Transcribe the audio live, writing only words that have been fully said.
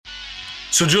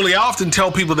So, Julie, I often tell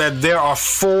people that there are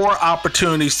 4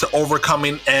 opportunities to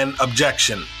overcoming an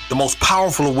objection, the most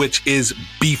powerful of which is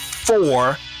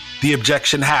before the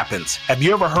objection happens. Have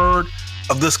you ever heard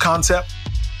of this concept?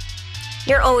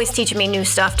 You're always teaching me new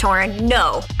stuff, Torin.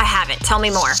 No, I haven't. Tell me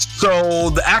more. So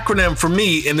the acronym for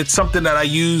me, and it's something that I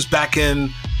used back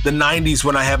in the 90s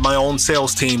when I had my own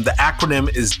sales team, the acronym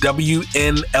is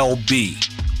WNLB.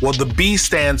 Well, the B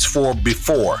stands for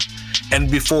before. And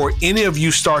before any of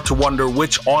you start to wonder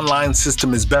which online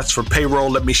system is best for payroll,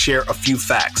 let me share a few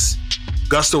facts.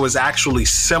 Gusto is actually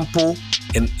simple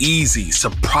and easy,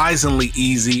 surprisingly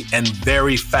easy and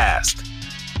very fast.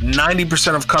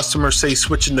 90% of customers say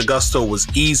switching to Gusto was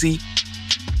easy.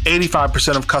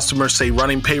 85% of customers say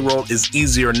running payroll is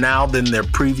easier now than their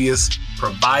previous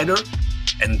provider.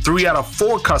 And 3 out of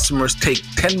 4 customers take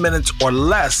 10 minutes or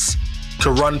less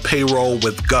to run payroll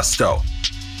with Gusto.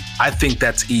 I think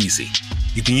that's easy.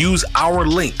 You can use our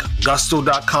link,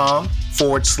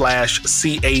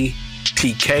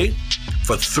 gusto.com/CATK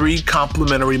for 3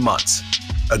 complimentary months.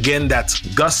 Again, that's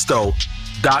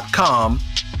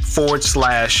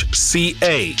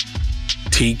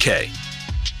gusto.com/CATK.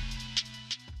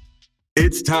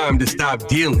 It's time to stop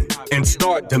dealing and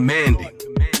start demanding.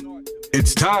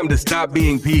 It's time to stop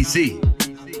being PC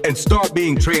and start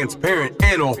being transparent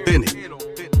and authentic.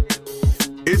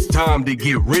 It's time to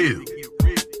get real.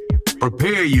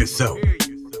 Prepare yourself.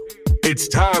 It's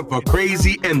time for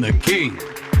Crazy and the King.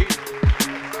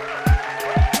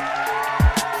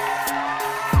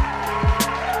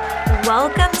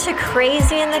 Welcome to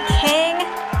Crazy and the King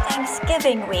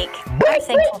Thanksgiving week. I'm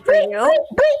thankful for you.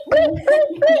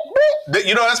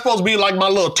 You know, that's supposed to be like my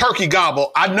little turkey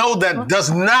gobble. I know that does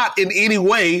not in any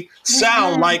way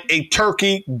sound like a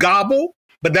turkey gobble,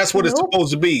 but that's what it's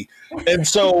supposed to be. And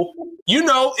so, you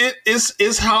know,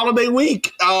 it's holiday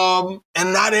week, and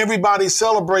not everybody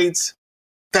celebrates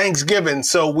Thanksgiving.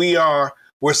 So we're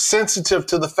sensitive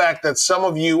to the fact that some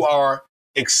of you are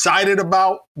excited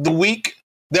about the week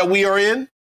that we are in,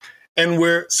 and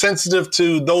we're sensitive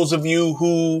to those of you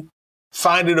who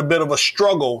find it a bit of a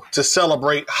struggle to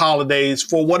celebrate holidays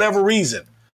for whatever reason,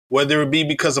 whether it be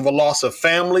because of a loss of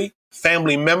family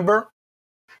member,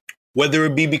 whether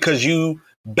it be because you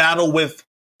battle with,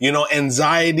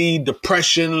 anxiety,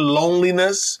 depression,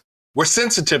 loneliness. We're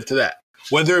sensitive to that.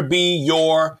 Whether it be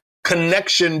your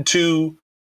connection to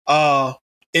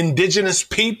indigenous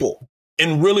people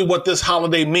and really what this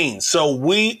holiday means. So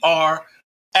we are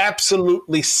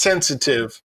absolutely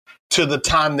sensitive to the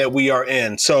time that we are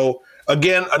in. So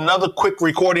again, another quick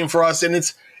recording for us. And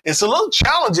it's a little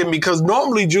challenging because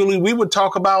normally, Julie, we would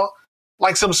talk about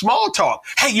like some small talk.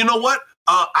 Hey, you know what?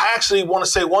 I actually want to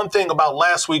say one thing about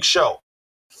last week's show.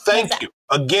 Thank you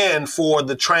again for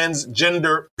the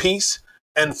transgender piece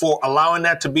and for allowing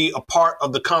that to be a part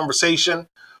of the conversation.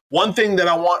 One thing that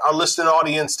I want our listening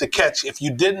audience to catch, if you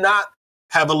did not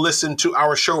have a listen to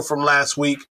our show from last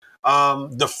week,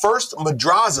 the first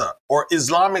madrasa or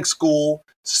Islamic school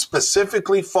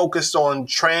specifically focused on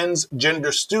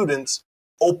transgender students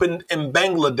opened in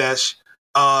Bangladesh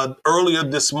earlier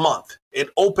this month.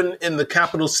 It opened in the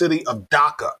capital city of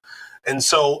Dhaka. And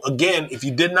so, again, if you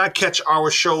did not catch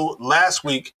our show last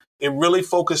week, it really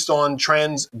focused on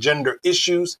transgender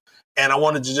issues. And I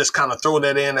wanted to just kind of throw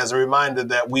that in as a reminder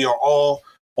that we are all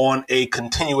on a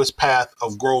continuous path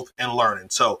of growth and learning.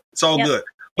 So it's all good.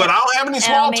 But I don't have any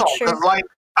small talk. Sure. We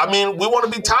want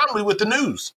to be timely with the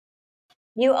news.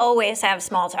 You always have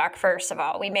small talk, first of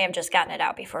all. We may have just gotten it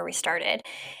out before we started.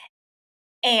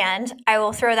 And I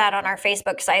will throw that on our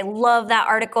Facebook because I love that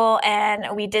article.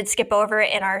 And we did skip over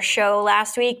it in our show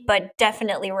last week, but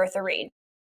definitely worth a read.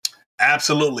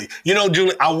 Absolutely. You know,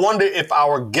 Julie, I wonder if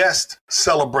our guest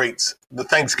celebrates the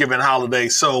Thanksgiving holiday.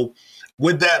 So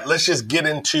with that, let's just get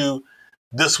into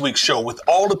this week's show. With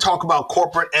all the talk about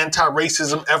corporate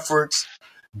anti-racism efforts,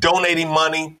 donating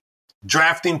money,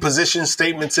 drafting position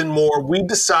statements, and more, we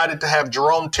decided to have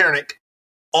Jerome Tiernick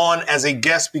on as a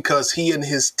guest because he and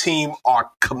his team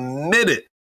are committed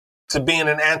to being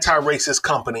an anti-racist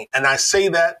company. And I say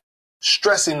that,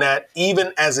 stressing that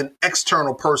even as an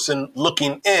external person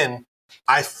looking in,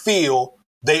 I feel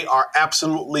they are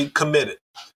absolutely committed.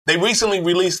 They recently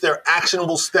released their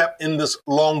actionable step in this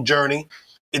long journey.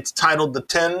 It's titled The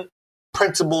 10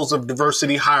 Principles of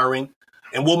Diversity Hiring,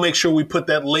 and we'll make sure we put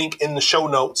that link in the show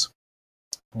notes.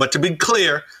 But to be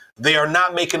clear, they are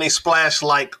not making a splash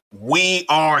like we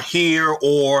are here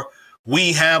or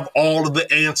we have all of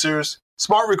the answers.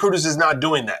 Smart Recruiters is not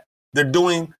doing that. They're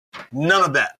doing none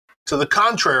of that. To the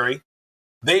contrary,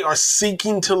 they are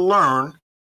seeking to learn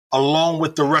along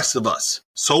with the rest of us.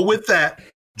 So with that,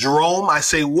 Jerome, I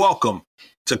say welcome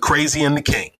to Crazy and the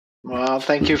King. Well,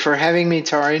 thank you for having me,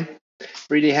 Tarin.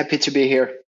 Really happy to be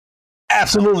here.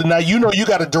 Absolutely. Now, you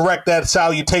got to direct that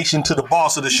salutation to the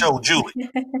boss of the show, Julie.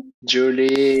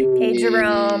 Julie. Hey,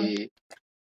 Jerome.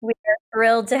 We are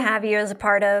thrilled to have you as a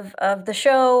part of the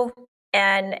show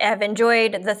and have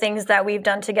enjoyed the things that we've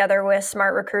done together with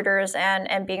Smart Recruiters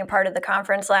and being a part of the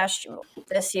conference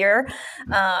this year.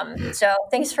 So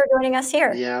thanks for joining us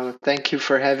here. Yeah, thank you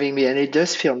for having me. And it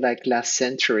does feel like last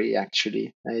century,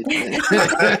 actually. Doesn't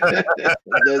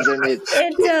it?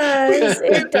 It does.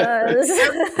 It does.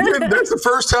 That's the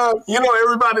first time,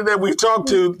 everybody that we've talked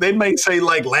to, they may say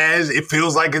like it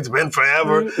feels like it's been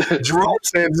forever. Jerome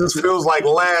said this feels like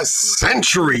last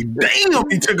century. Damn,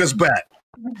 he took us back.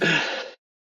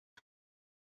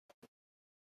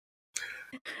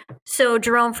 So,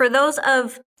 Jerome, for those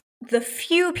of the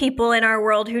few people in our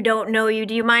world who don't know you,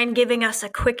 do you mind giving us a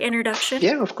quick introduction?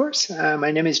 Yeah, of course.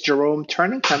 My name is Jerome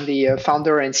Turnink. I'm the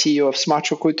founder and CEO of Smart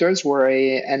Recruiters. We're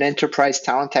an enterprise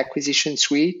talent acquisition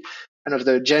suite, kind of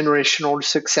the generational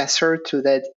successor to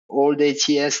that old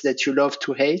ATS that you love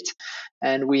to hate.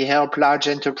 And we help large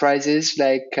enterprises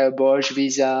like Bosch,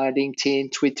 Visa,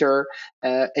 LinkedIn, Twitter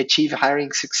achieve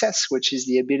hiring success, which is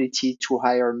the ability to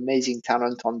hire amazing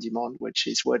talent on demand, which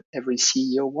is what every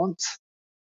CEO wants.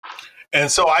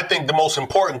 And so I think the most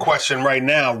important question right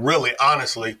now, really,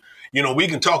 honestly, we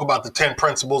can talk about the 10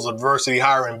 principles of diversity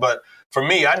hiring, but for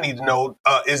me, I need to know,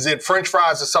 is it French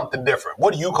fries or something different?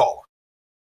 What do you call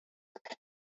them?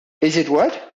 Is it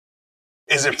what?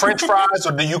 Is it French fries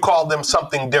or do you call them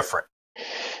something different?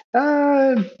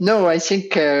 No, I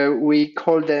think we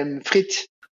call them frites,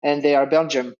 and they are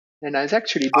Belgium. And I was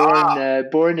actually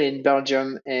born in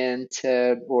Belgium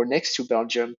or next to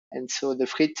Belgium, and so the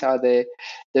frites are the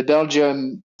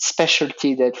Belgium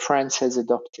specialty that France has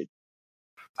adopted.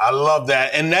 I love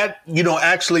that, and that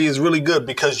actually is really good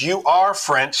because you are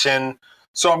French, and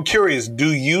so I'm curious: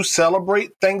 do you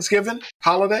celebrate Thanksgiving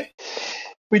holiday?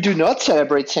 We do not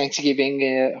celebrate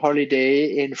Thanksgiving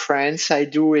holiday in France. I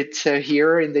do it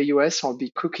here in the US. I'll be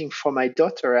cooking for my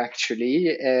daughter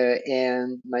actually,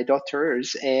 and my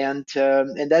daughters, and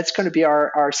that's going to be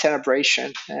our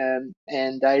celebration.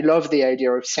 And I love the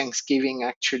idea of Thanksgiving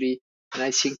actually, and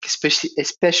I think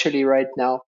especially right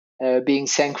now, being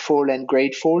thankful and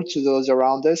grateful to those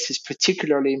around us is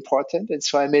particularly important. And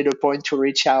so I made a point to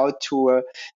reach out to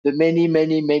the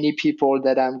many people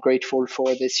that I'm grateful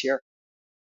for this year.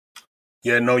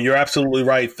 Yeah, no, you're absolutely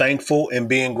right. Thankful and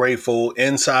being grateful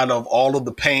inside of all of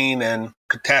the pain and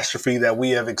catastrophe that we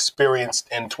have experienced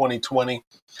in 2020.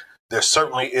 There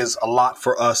certainly is a lot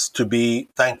for us to be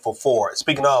thankful for.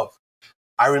 Speaking of,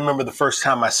 I remember the first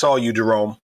time I saw you,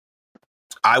 Jerome.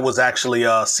 I was actually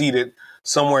seated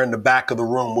somewhere in the back of the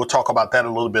room. We'll talk about that a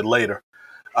little bit later.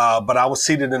 But I was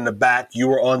seated in the back. You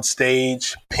were on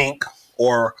stage, pink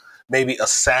or maybe a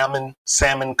salmon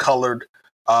colored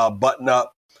button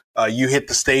up. You hit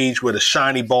the stage with a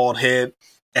shiny bald head,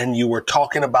 and you were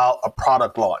talking about a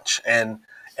product launch. And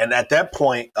at that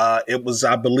point, it was,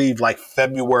 I believe, like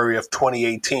February of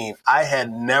 2018. I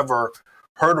had never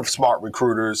heard of Smart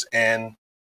Recruiters, and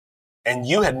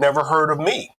you had never heard of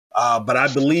me. But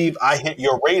I believe I hit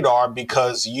your radar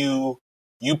because you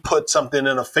put something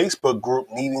in a Facebook group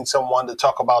needing someone to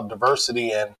talk about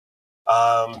diversity, and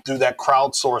through that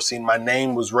crowdsourcing, my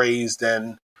name was raised,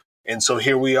 and so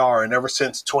here we are. And ever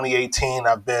since 2018,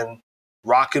 I've been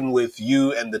rocking with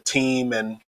you and the team.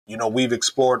 And, we've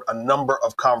explored a number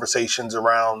of conversations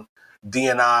around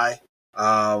D&I.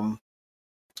 So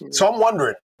I'm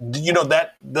wondering,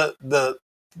 that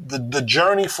the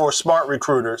journey for Smart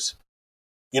Recruiters,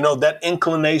 that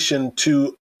inclination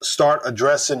to start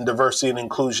addressing diversity and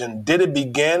inclusion, did it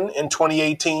begin in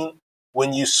 2018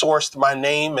 when you sourced my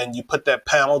name and you put that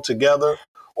panel together?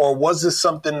 Or was this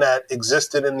something that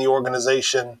existed in the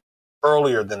organization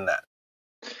earlier than that?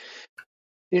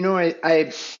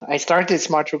 I started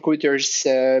Smart Recruiters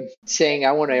saying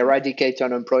I want to eradicate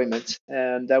unemployment.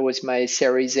 And that was my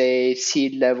Series A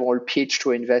seed level pitch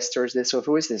to investors. They said,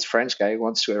 who is this French guy who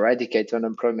wants to eradicate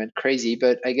unemployment? Crazy,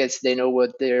 but I guess they know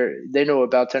they know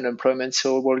about unemployment,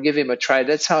 so we'll give him a try.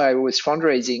 That's how I was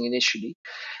fundraising initially.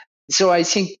 So I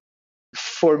think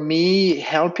for me,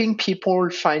 helping people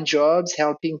find jobs,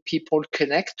 helping people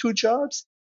connect to jobs,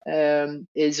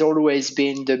 has always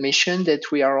been the mission that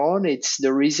we are on. It's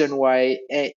the reason why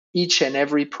each and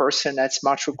every person at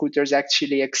Smart Recruiters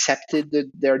actually accepted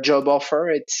their job offer.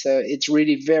 It's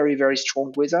really very, very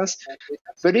strong with us.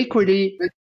 But equally,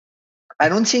 I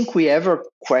don't think we ever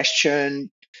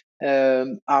question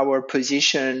our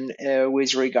position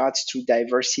with regards to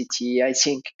diversity. I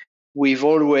think we've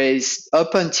always,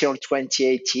 up until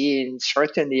 2018,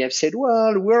 certainly have said,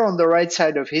 well, we're on the right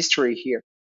side of history here.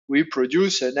 We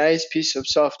produce a nice piece of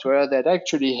software that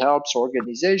actually helps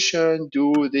organization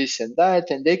do this and that,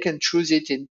 and they can choose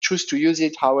to use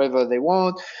it however they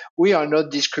want. We are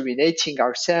not discriminating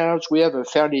ourselves. We have a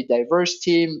fairly diverse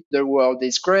team. The world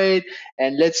is great,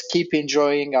 and let's keep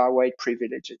enjoying our white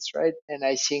privileges, right? And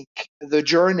I think the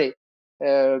journey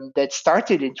that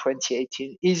started in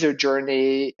 2018 is a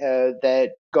journey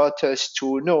that got us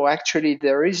to no, actually,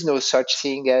 there is no such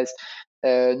thing as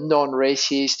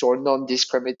non-racist or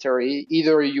non-discriminatory.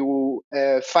 Either you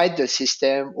fight the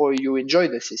system or you enjoy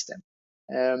the system.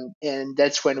 And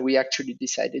that's when we actually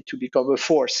decided to become a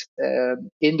force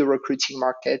in the recruiting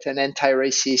market, an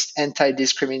anti-racist,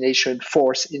 anti-discrimination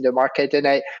force in the market.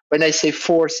 And when I say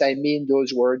force, I mean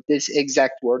those words, this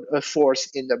exact word, a force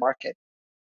in the market.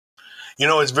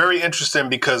 It's very interesting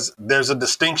because there's a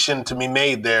distinction to be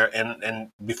made there. And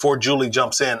before Julie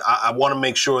jumps in, I want to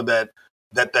make sure that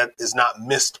is not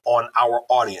missed on our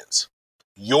audience.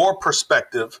 Your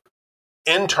perspective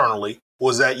internally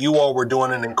was that you all were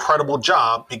doing an incredible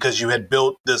job because you had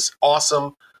built this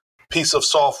awesome piece of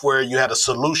software. You had a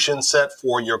solution set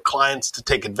for your clients to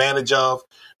take advantage of.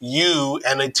 You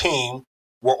and a team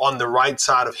were on the right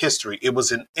side of history. It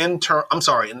was an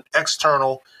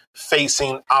external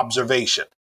facing observation,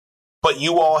 but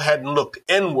you all hadn't looked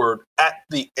inward at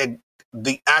the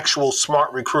actual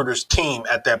Smart Recruiters team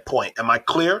at that point. Am I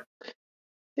clear?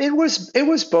 It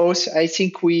was both. I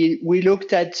think we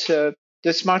looked at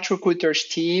the Smart Recruiters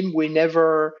team. We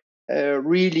never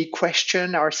really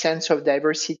questioned our sense of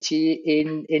diversity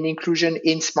in inclusion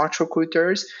in Smart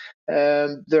Recruiters.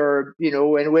 And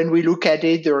when we look at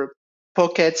it, there are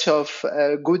pockets of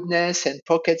goodness and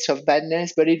pockets of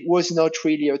badness, but it was not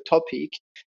really a topic.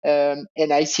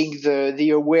 And I think the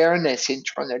awareness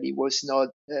internally was not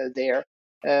there.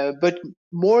 But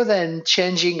more than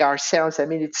changing ourselves, I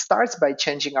mean, it starts by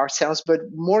changing ourselves, but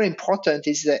more important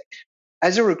is that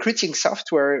as a recruiting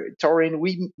software, Torin,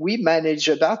 we manage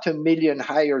about 1 million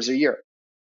hires a year.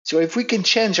 So if we can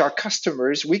change our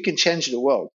customers, we can change the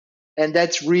world. And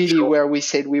that's really where we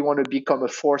said we want to become a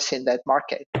force in that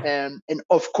market. And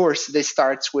of course, this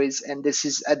starts with, and this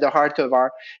is at the heart of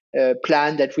our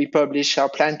plan that we publish, our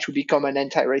plan to become an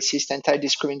anti-racist,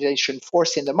 anti-discrimination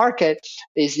force in the market,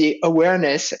 is the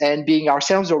awareness, and being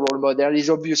ourselves a role model is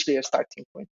obviously a starting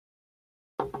point.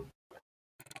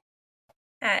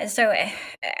 So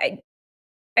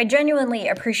I genuinely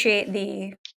appreciate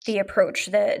the approach,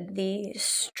 the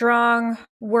strong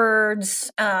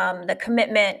words, the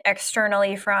commitment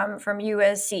externally from you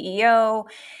as CEO,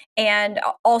 and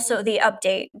also the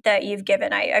update that you've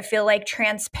given. I feel like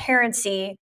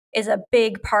transparency is a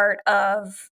big part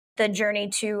of the journey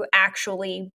to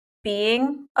actually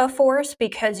being a force,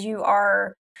 because you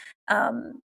are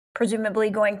presumably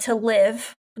going to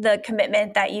live the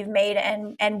commitment that you've made,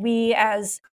 and we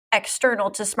as external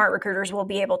to Smart Recruiters will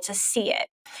be able to see it.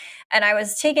 And I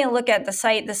was taking a look at the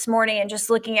site this morning and just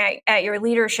looking at your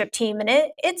leadership team, and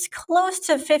it's close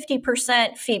to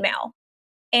 50% female.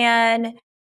 And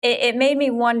it made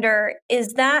me wonder,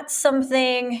 is that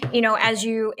something, as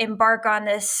you embark on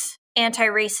this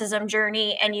anti-racism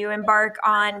journey and you embark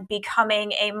on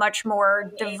becoming a much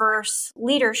more diverse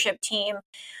leadership team,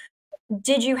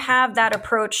 did you have that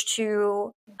approach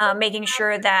to making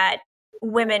sure that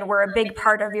women were a big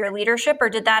part of your leadership, or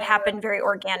did that happen very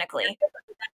organically?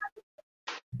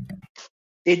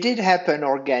 It did happen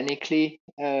organically.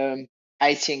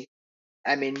 I think,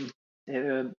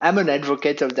 I'm an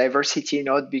advocate of diversity,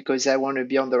 not because I want to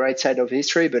be on the right side of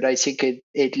history, but I think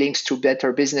it links to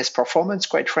better business performance,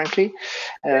 quite frankly.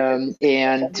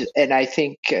 And I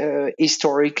think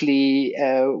historically,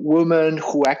 women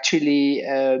who actually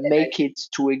make it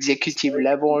to executive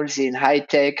levels in high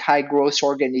tech, high growth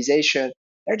organization,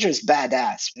 they're just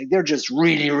badass. Like, they're just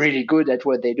really, really good at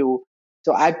what they do.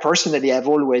 So I personally have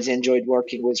always enjoyed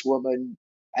working with women.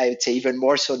 I would say even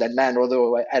more so than men,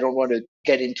 although I don't want to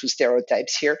get into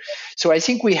stereotypes here. So I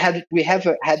think we have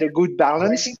had a good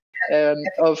balance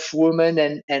of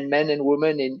women and men and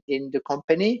women in the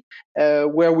company.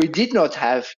 Where we did not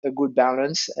have a good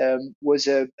balance was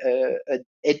a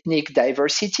ethnic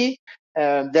diversity.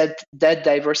 That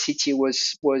diversity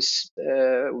was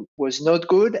not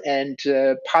good, and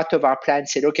part of our plan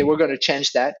said, okay, we're going to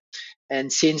change that. And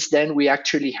since then, we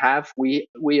actually have we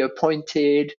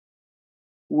appointed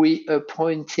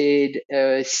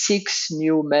 6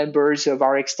 new members of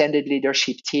our extended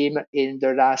leadership team in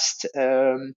the last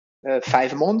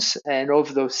 5 months, and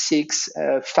of those 6,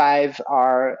 5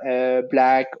 are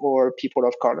Black or people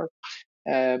of color,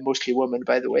 mostly women,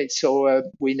 by the way. So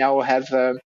we now have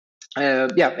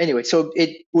Anyway, so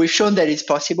we've shown that it's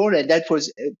possible, and that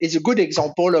is a good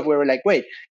example of where we're like, wait,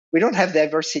 we don't have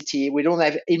diversity, we don't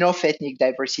have enough ethnic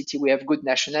diversity, we have good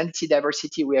nationality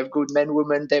diversity, we have good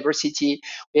men-women diversity,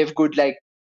 we have good like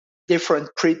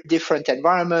different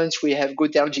environments, we have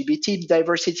good LGBT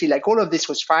diversity, like all of this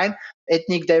was fine.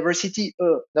 Ethnic diversity,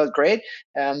 not great.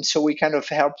 So we kind of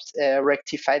helped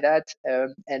rectify that,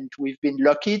 and we've been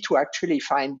lucky to actually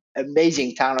find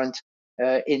amazing talent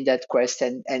in that quest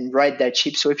and ride that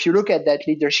ship. So if you look at that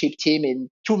leadership team in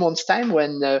 2 months' time,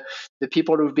 when the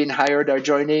people who've been hired are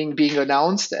joining, being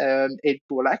announced, it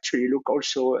will actually look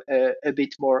also a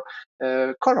bit more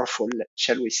colorful,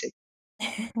 shall we say.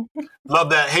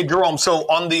 Love that. Hey, Jerome, so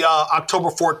on the October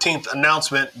 14th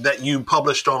announcement that you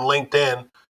published on LinkedIn,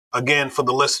 again, for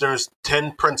the listeners,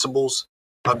 10 principles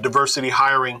of diversity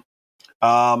hiring.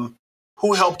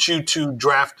 Who helped you to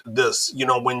draft this? You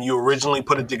know, when you originally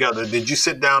put it together, did you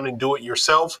sit down and do it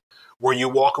yourself? Were you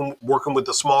working with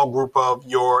a small group of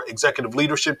your executive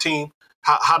leadership team?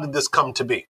 How did this come to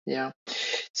be? Yeah,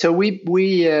 so we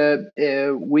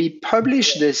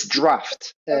published this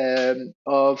draft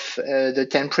of the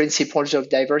 10 principles of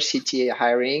diversity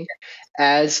hiring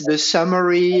as the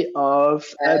summary of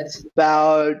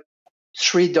about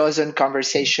 36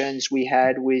 conversations we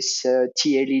had with TA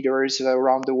leaders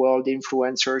around the world,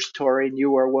 influencers. Torin, you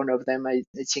were one of them. I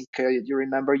think you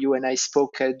remember you and I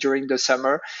spoke during the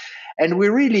summer. And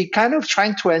we're really kind of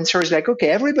trying to answer is like, okay,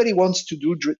 everybody wants to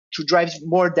drive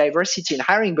more diversity in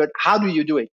hiring, but how do you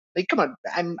do it? Like, come on,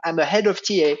 I'm a head of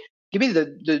TA. Give me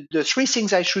the 3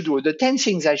 things I should do, the 10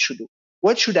 things I should do.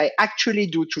 What should I actually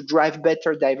do to drive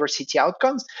better diversity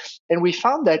outcomes? And we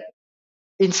found that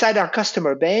inside our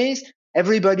customer base,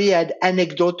 everybody had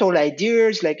anecdotal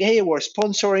ideas like, hey, we're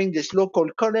sponsoring this local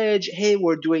college. Hey,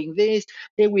 we're doing this.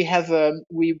 Hey, we have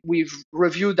we've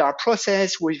reviewed our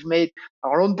process. We've made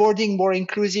our onboarding more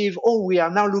inclusive. Oh, we are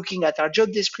now looking at our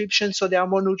job description so they are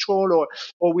more neutral,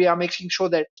 or we are making sure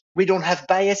that we don't have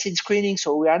bias in screening,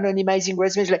 so we are anonymizing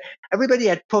resumes. Like everybody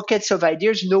had pockets of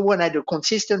ideas. No one had a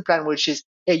consistent plan, which is,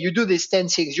 hey, you do these 10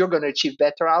 things, you're going to achieve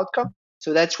better outcome.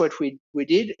 So that's what we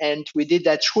did, and we did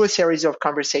that through a series of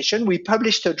conversations. We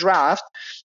published a draft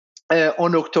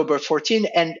on October 14,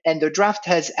 and the draft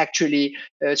has actually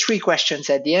 3 questions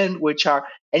at the end, which are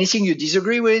anything you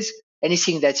disagree with,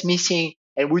 anything that's missing,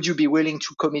 and would you be willing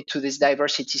to commit to these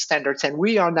diversity standards? And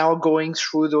we are now going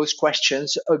through those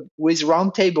questions with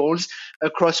roundtables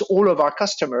across all of our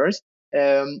customers.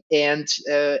 And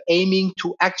aiming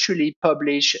to actually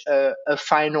publish a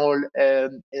final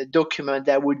document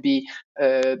that would be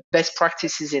best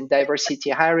practices in diversity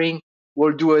hiring.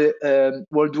 We'll do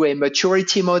a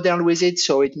maturity model with it,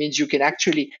 so it means you can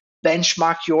actually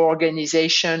benchmark your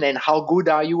organization and how good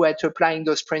are you at applying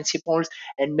those principles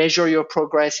and measure your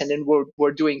progress. And then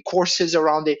we're doing courses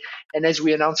around it. And as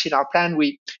we announced in our plan,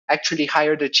 we actually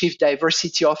hired a chief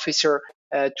diversity officer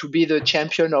to be the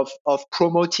champion of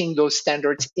promoting those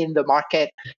standards in the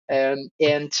market. And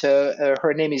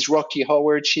her name is Rocky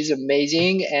Howard. She's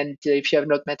amazing. And if you have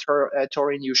not met her,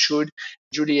 Torin, you should.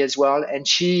 Julie as well. And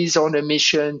she's on a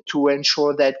mission to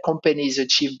ensure that companies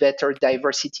achieve better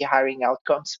diversity hiring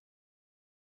outcomes.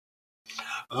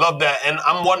 Love that. And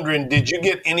I'm wondering, did you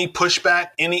get any pushback,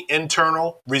 any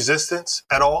internal resistance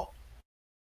at all?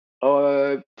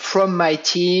 From my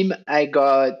team, I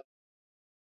got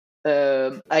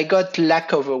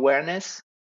lack of awareness.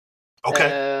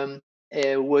 Okay.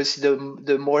 It was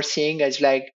the more thing as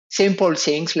like simple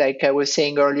things, like I was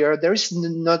saying earlier. There's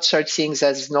not such things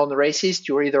as non-racist.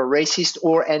 You're either racist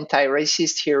or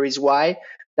anti-racist. Here is why.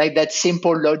 Like that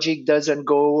simple logic doesn't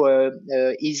go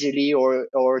easily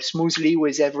or smoothly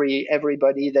with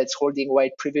everybody that's holding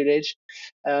white privilege.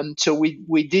 So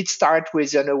we did start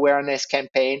with an awareness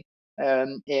campaign.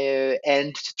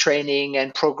 And training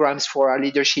and programs for our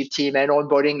leadership team and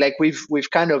onboarding. Like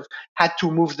we've kind of had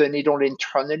to move the needle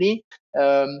internally.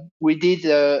 We did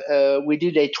a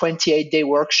 28-day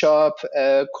workshop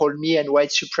called Me and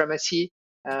White Supremacy,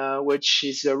 which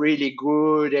is a really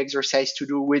good exercise to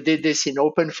do. We did this in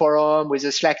open forum with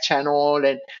a Slack channel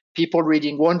and people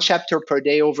reading 1 chapter per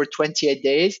day over 28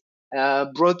 days.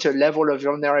 Brought a level of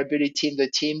vulnerability in the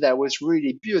team that was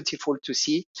really beautiful to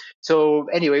see. So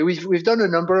anyway, we've done a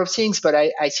number of things, but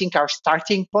I think our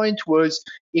starting point was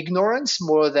ignorance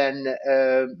more than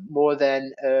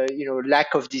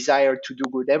lack of desire to do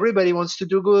good. Everybody wants to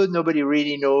do good. Nobody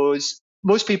really knows.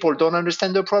 Most people don't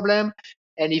understand the problem,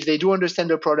 and if they do understand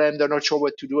the problem, they're not sure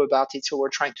what to do about it. So we're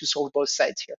trying to solve both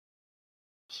sides here.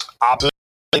 Obviously,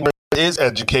 is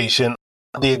education.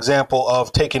 The example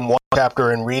of taking 1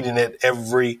 chapter and reading it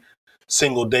every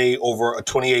single day over a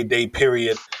 28-day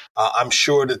period. I'm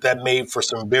sure that made for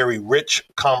some very rich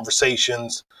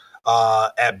conversations.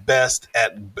 At best,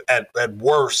 at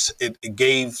worst, it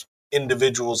gave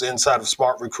individuals inside of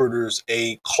Smart Recruiters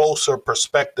a closer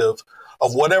perspective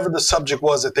of whatever the subject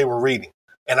was that they were reading.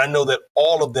 And I know that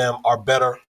all of them are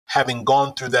better having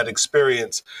gone through that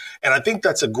experience. And I think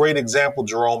that's a great example,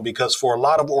 Jerome, because for a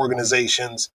lot of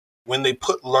organizations, when they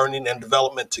put learning and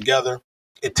development together,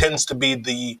 it tends to be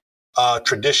the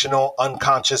traditional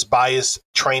unconscious bias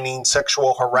training,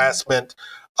 sexual harassment,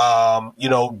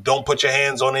 don't put your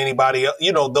hands on anybody,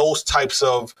 those types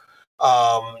of,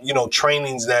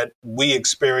 trainings that we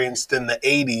experienced in the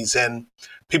 80s. And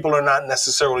people are not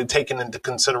necessarily taking into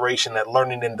consideration that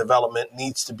learning and development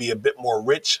needs to be a bit more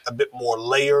rich, a bit more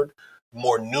layered,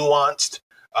 more nuanced,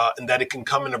 and that it can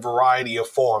come in a variety of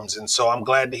forms. And so I'm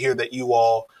glad to hear that you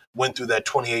all went through that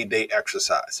 28-day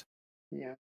exercise.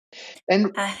 Yeah.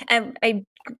 And I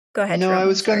go ahead. No, Jerome, I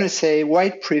was going to sorry. say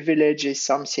white privilege is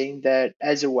something that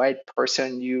as a white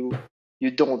person you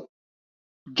don't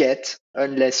get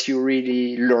unless you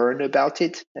really learn about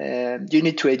it. You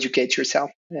need to educate yourself.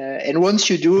 And once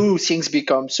you do, things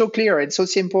become so clear and so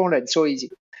simple and so easy.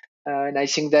 And I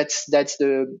think that's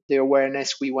the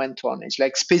awareness we went on. It's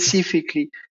like specifically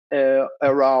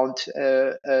around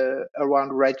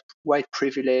white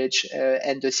privilege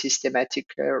and the systematic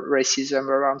racism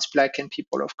around Black and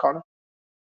people of color.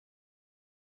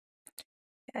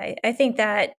 I think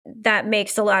that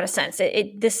makes a lot of sense.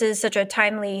 This is such a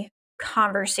timely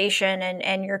conversation,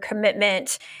 and your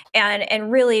commitment,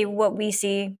 and really what we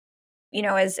see,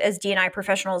 as D&I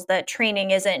professionals, that training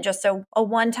isn't just a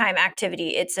one-time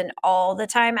activity; it's an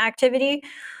all-the-time activity.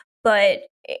 But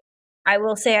I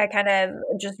will say I kind of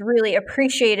just really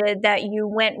appreciated that you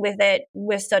went with it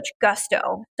with such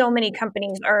gusto. So many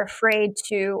companies are afraid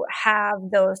to have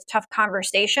those tough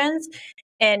conversations,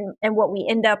 and what we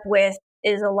end up with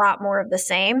is a lot more of the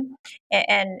same.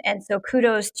 And so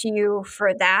kudos to you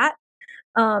for that.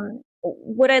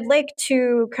 What I'd like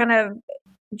to kind of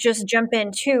just jump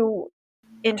into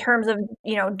in terms of,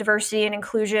 diversity and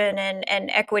inclusion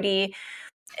and equity,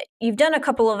 you've done a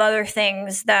couple of other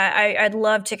things that I'd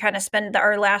love to kind of spend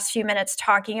our last few minutes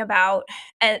talking about.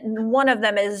 And one of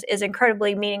them is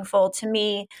incredibly meaningful to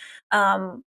me,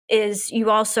 is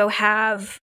you also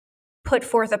have put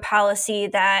forth a policy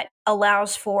that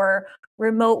allows for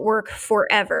remote work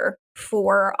forever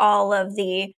for all of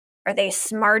the, are they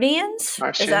Smartians?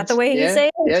 Martians. Is that the way you say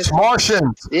it? Yes.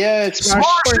 Martians. Yeah, it's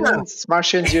Martians.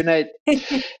 Martians unite.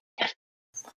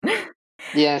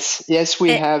 Yes,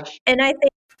 we have. And I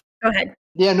think, go ahead.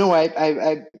 Yeah, no,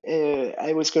 I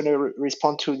was going to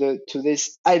respond to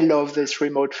this. I love this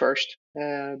remote first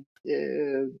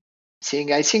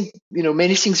thing. I think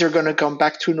many things are going to come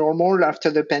back to normal after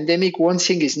the pandemic. One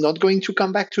thing is not going to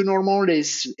come back to normal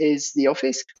is the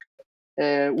office.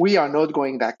 We are not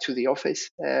going back to the office,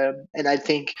 and I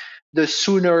think the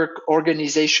sooner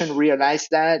organization realize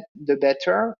that, the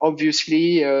better.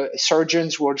 Obviously,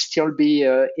 surgeons will still be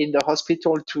in the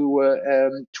hospital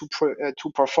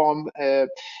to perform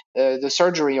the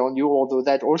surgery on you, although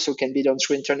that also can be done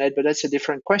through internet, but that's a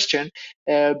different question.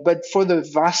 But for the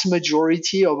vast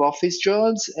majority of office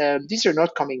jobs, these are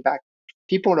not coming back.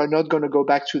 People are not going to go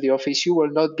back to the office. You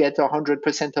will not get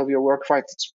 100% of your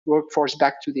workforce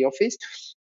back to the office.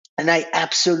 And I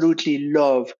absolutely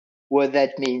love what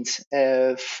that means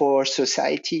for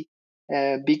society.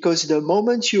 Because the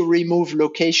moment you remove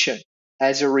location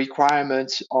as a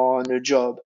requirement on a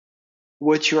job,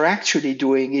 what you're actually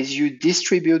doing is you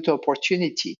distribute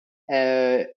opportunity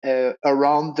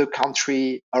around the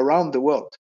country, around the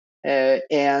world.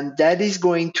 And that is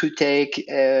going to take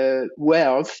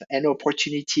wealth and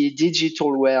opportunity,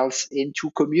 digital wealth, into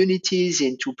communities,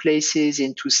 into places,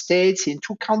 into states,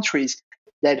 into countries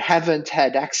that haven't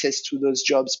had access to those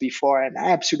jobs before. And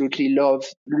I absolutely love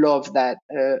that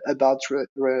about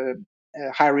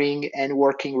hiring and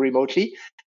working remotely.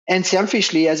 And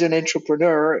selfishly, as an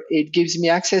entrepreneur, it gives me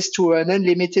access to an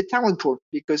unlimited talent pool,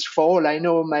 because for all I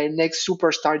know, my next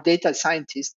superstar data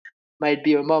scientist might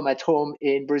be a mom at home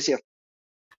in Brazil.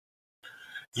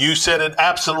 You said it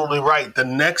absolutely right. The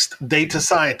next data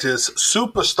scientist,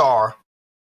 superstar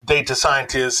data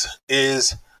scientist,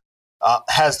 has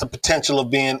the potential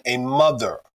of being a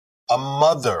mother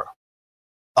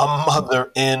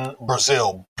in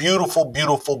Brazil. Beautiful,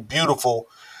 beautiful, beautiful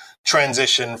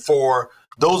transition. For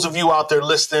those of you out there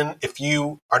listening, if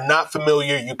you are not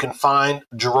familiar, you can find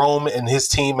Jerome and his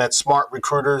team at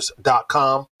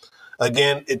smartrecruiters.com.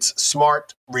 Again, it's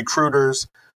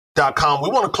smartrecruiters.com. We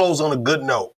want to close on a good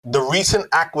note. The recent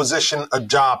acquisition of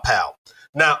JobPal.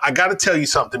 Now, I got to tell you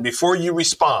something before you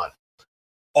respond.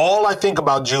 all I think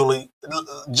about, Julie,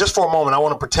 just for a moment, I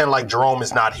want to pretend like Jerome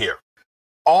is not here.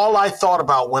 All I thought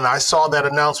about when I saw that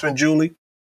announcement, Julie,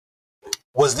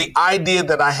 was the idea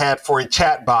that I had for a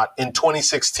chatbot in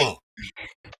 2016.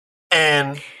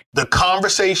 And the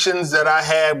conversations that I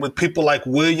had with people like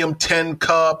William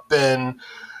Tencup and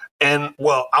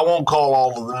well, I won't call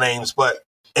all of the names,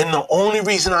 and the only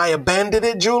reason I abandoned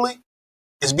it, Julie,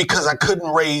 is because I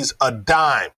couldn't raise a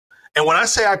dime. And when I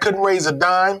say I couldn't raise a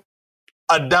dime,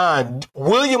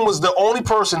 William was the only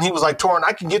person, he was like, Torin,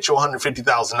 I can get you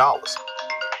 $150,000.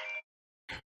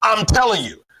 I'm telling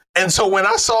you. And so when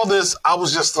I saw this, I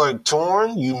was just like,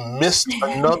 Torin, you missed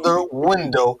another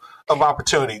window of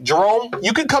opportunity. Jerome,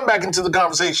 you can come back into the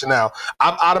conversation now.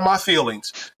 I'm out of my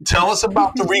feelings. Tell us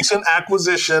about the recent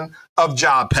acquisition of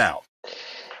JobPal.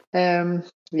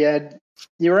 Yeah,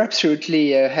 you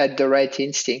absolutely had the right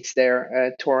instincts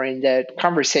there, Torin, that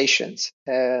conversations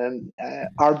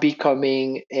are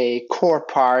becoming a core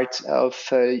part of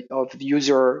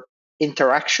user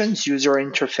interactions, user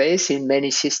interface in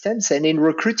many systems, and in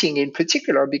recruiting in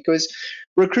particular, because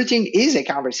recruiting is a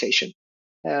conversation.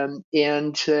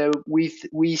 We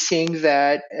think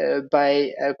that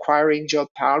by acquiring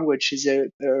JobPal, which is a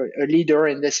leader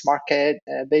in this market,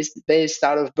 based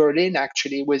out of Berlin,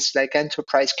 actually, with like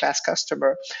enterprise class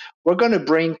customer, we're going to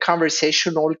bring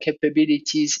conversational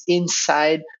capabilities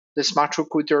inside the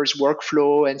SmartRecruiter's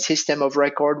workflow and system of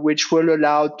record, which will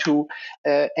allow to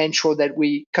ensure that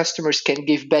customers can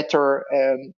give better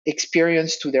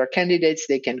experience to their candidates.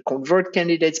 They can convert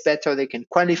candidates better. They can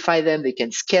qualify them. They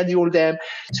can schedule them.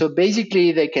 So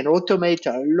basically, they can automate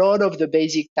a lot of the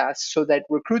basic tasks so that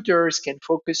recruiters can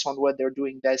focus on what they're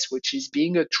doing best, which is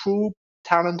being a true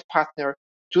talent partner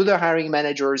to the hiring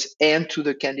managers and to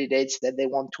the candidates that they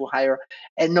want to hire,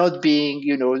 and not being,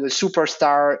 the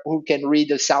superstar who can read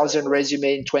 1,000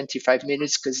 resume in 25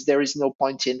 minutes, because there is no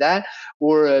point in that,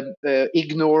 or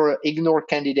ignore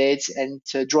candidates and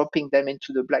dropping them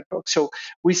into the black box. So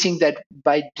we think that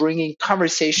by bringing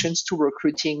conversations to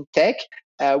recruiting tech,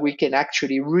 we can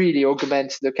actually really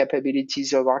augment the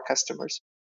capabilities of our customers.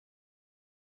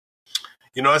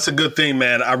 That's a good thing,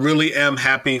 man. I really am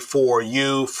happy for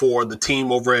you, for the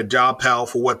team over at JobPal,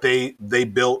 for what they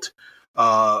built,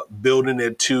 building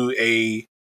it to a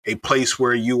place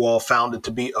where you all found it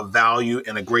to be of value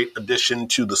and a great addition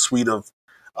to the suite of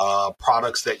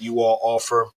products that you all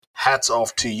offer. Hats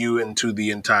off to you and to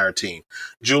the entire team.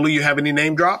 Julie, you have any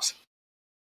name drops?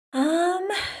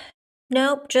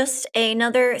 Nope. Just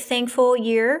another thankful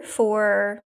year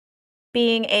for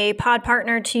being a pod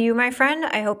partner to you, my friend.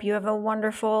 I hope you have a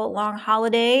wonderful long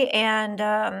holiday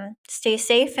and stay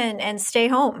safe and stay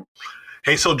home.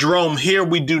 Hey, so Jerome, here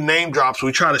we do name drops.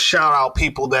 We try to shout out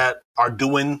people that are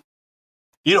doing,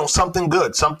 something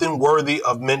good, something worthy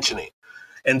of mentioning.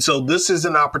 And so this is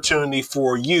an opportunity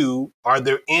for you. Are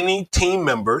there any team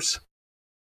members,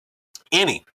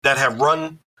 that have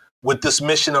run with this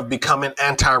mission of becoming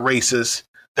anti-racist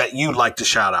that you'd like to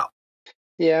shout out?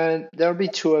 Yeah, there'll be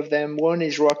two of them. One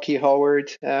is Rocky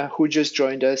Howard, who just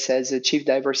joined us as a Chief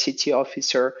Diversity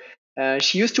Officer.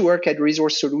 She used to work at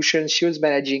Resource Solutions. She was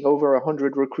managing over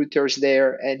 100 recruiters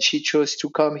there, and she chose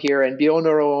to come here and be on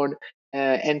her own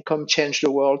and come change the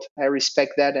world. I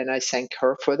respect that, and I thank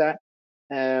her for that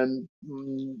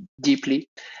deeply.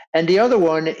 And the other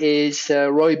one is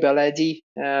Roy Belady,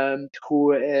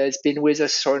 who has been with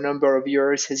us for a number of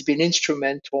years, has been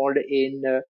instrumental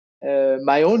in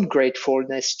my own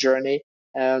gratefulness journey.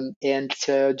 And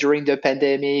during the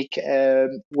pandemic,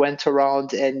 went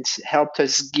around and helped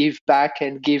us give back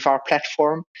and give our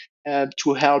platform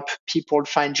to help people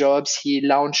find jobs. He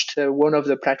launched one of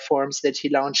the platforms that he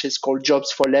launched is called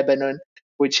Jobs for Lebanon,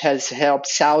 which has helped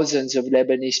thousands of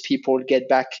Lebanese people get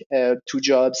back to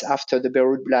jobs after the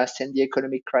Beirut blast and the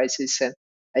economic crisis. And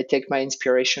I take my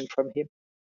inspiration from him.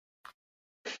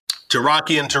 To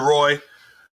Rocky and to Roy,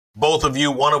 both of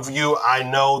you, one of you I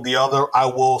know, the other I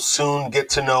will soon get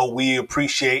to know. We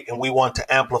appreciate and we want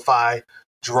to amplify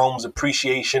Jerome's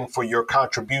appreciation for your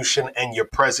contribution and your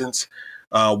presence.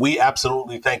 We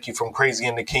absolutely thank you from Crazy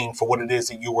and the King for what it is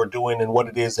that you are doing and what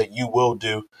it is that you will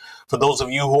do. For those of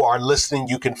you who are listening,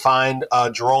 you can find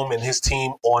Jerome and his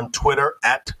team on Twitter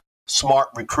at Smart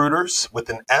Recruiters with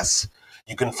an S.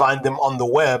 You can find them on the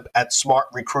web at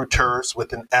smartrecruiters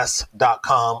with an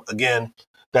S.com. Again,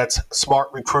 that's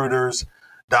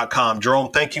smartrecruiters.com.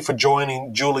 Jerome, thank you for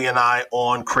joining Julie and I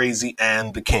on Crazy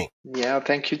and the King. Yeah,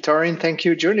 thank you, Torin. Thank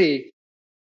you, Julie.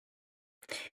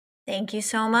 Thank you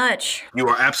so much. You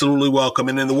are absolutely welcome.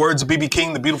 And in the words of BB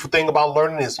King, the beautiful thing about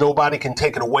learning is nobody can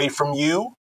take it away from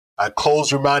you. I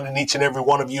close reminding each and every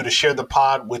one of you to share the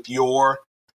pod with your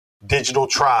digital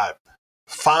tribe,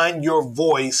 Find your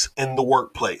voice in the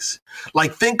workplace.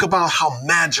 Like, think about how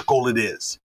magical it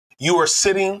is. You are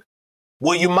sitting,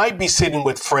 well, you might be sitting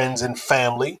with friends and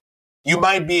family. You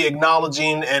might be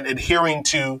acknowledging and adhering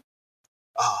to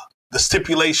the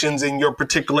stipulations in your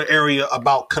particular area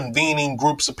about convening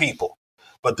groups of people.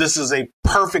 But this is a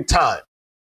perfect time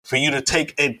for you to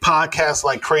take a podcast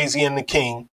like Crazy and the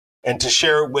King and to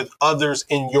share it with others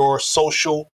in your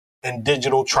social and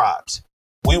digital tribes.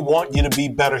 We want you to be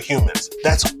better humans.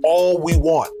 That's all we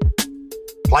want.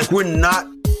 Like, we're not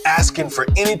asking for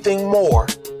anything more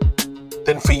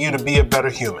than for you to be a better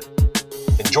human.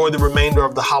 Enjoy the remainder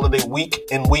of the holiday week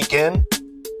and weekend,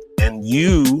 and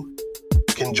you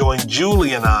can join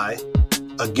Julie and I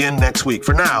again next week.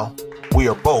 For now, we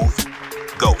are both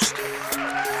Ghost.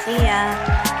 See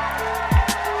ya.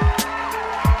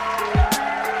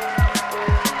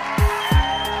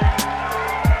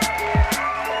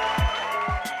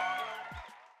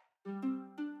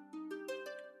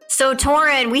 So,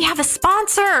 Torin, we have a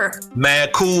sponsor.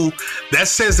 Mad cool. That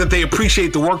says that they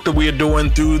appreciate the work that we are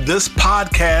doing through this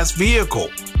podcast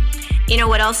vehicle. You know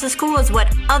what else is cool is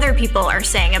what other people are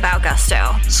saying about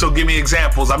Gusto. So give me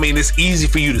examples. I mean, it's easy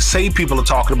for you to say people are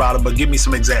talking about it, but give me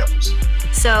some examples.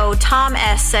 So Tom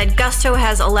S. said, Gusto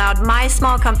has allowed my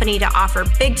small company to offer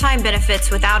big-time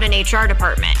benefits without an HR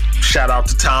department. Shout out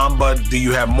to Tom, but do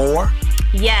you have more?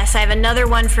 Yes, I have another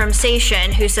one from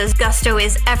Sation who says Gusto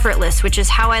is effortless, which is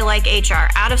how I like HR.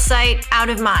 Out of sight, out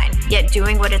of mind, yet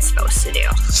doing what it's supposed to do.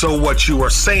 So what you are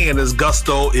saying is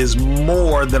Gusto is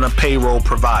more than a payroll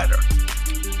provider.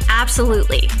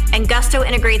 Absolutely. And Gusto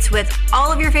integrates with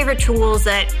all of your favorite tools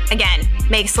that, again,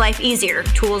 makes life easier.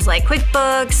 Tools like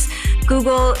QuickBooks,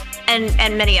 Google,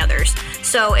 and many others.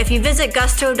 So if you visit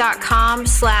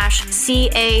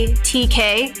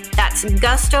gusto.com/CATK, that's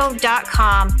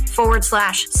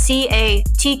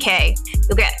gusto.com/CATK,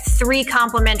 you'll get 3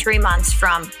 complimentary months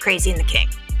from Crazy and the King.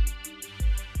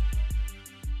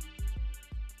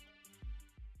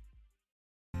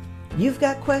 You've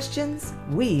got questions,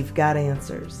 we've got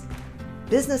answers.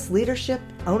 Business leadership,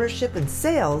 ownership, and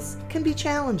sales can be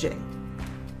challenging.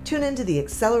 Tune into the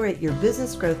Accelerate Your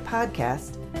Business Growth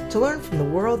podcast to learn from the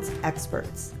world's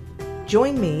experts.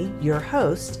 Join me, your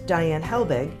host, Diane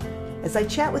Helbig, as I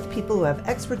chat with people who have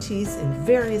expertise in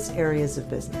various areas of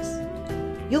business.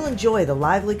 You'll enjoy the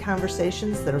lively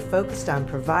conversations that are focused on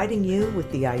providing you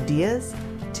with the ideas,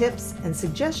 tips, and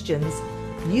suggestions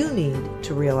you need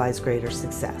to realize greater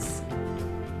success.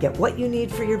 Get what you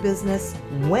need for your business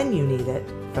when you need it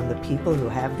from the people who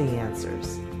have the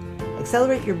answers.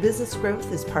 Accelerate Your Business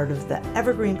Growth is part of the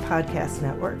Evergreen Podcast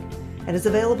Network and is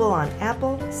available on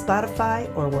Apple, Spotify,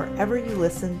 or wherever you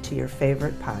listen to your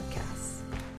favorite podcast.